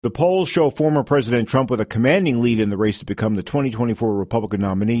The polls show former President Trump with a commanding lead in the race to become the 2024 Republican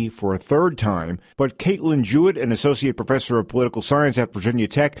nominee for a third time. But Caitlin Jewett, an associate professor of political science at Virginia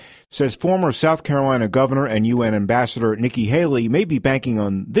Tech, says former South Carolina governor and UN ambassador Nikki Haley may be banking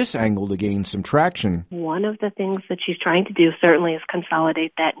on this angle to gain some traction. One of the things that she's trying to do certainly is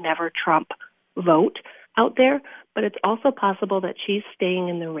consolidate that never Trump vote out there. But it's also possible that she's staying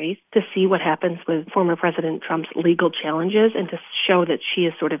in the race to see what happens with former President Trump's legal challenges and to show that she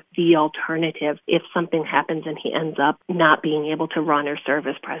is sort of the alternative if something happens and he ends up not being able to run or serve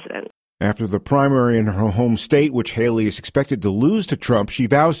as president. After the primary in her home state, which Haley is expected to lose to Trump, she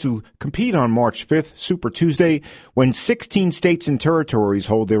vows to compete on March 5th, Super Tuesday, when 16 states and territories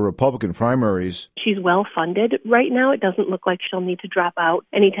hold their Republican primaries. She's well funded right now. It doesn't look like she'll need to drop out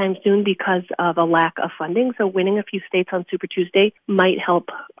anytime soon because of a lack of funding. So winning a few states on Super Tuesday might help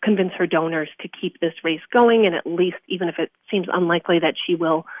convince her donors to keep this race going, and at least, even if it seems unlikely that she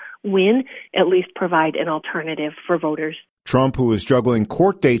will win, at least provide an alternative for voters. Trump, who is juggling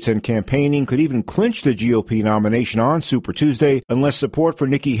court dates and campaigning, could even clinch the GOP nomination on Super Tuesday unless support for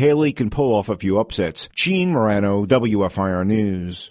Nikki Haley can pull off a few upsets. Gene Morano, WFIR News.